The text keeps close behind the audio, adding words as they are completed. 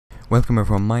Welcome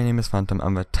everyone, my name is Phantom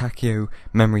and the Takeo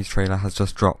Memories trailer has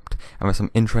just dropped and there's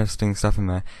some interesting stuff in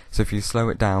there, so if you slow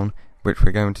it down, which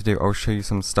we're going to do, I'll show you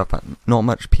some stuff that not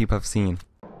much people have seen.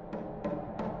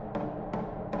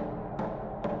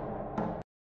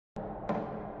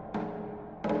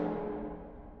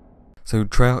 So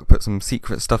Treyarch put some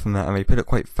secret stuff in there and they put it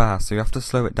quite fast, so you have to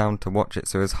slow it down to watch it,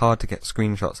 so it's hard to get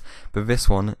screenshots. But this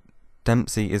one,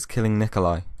 Dempsey is killing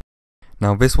Nikolai.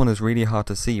 Now this one is really hard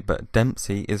to see, but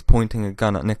Dempsey is pointing a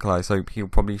gun at Nikolai, so he'll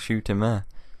probably shoot him there.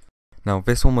 Now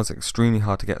this one was extremely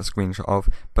hard to get a screenshot of,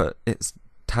 but it's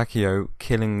Takeo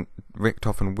killing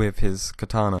Richtofen with his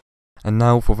katana. And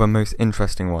now for the most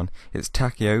interesting one. It's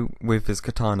Takeo with his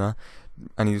katana,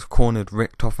 and he's cornered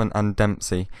Richtofen and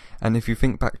Dempsey. And if you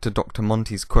think back to Dr.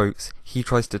 Monty's quotes, he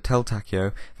tries to tell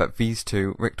Takeo that these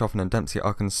two, Richtofen and Dempsey,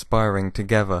 are conspiring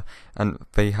together and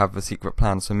they have a secret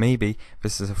plan. So maybe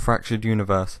this is a fractured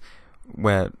universe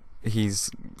where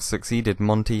he's succeeded.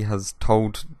 Monty has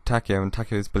told Takeo and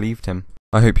Takeo has believed him.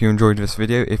 I hope you enjoyed this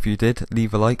video. If you did,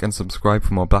 leave a like and subscribe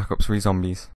for more Black Ops 3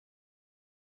 Zombies.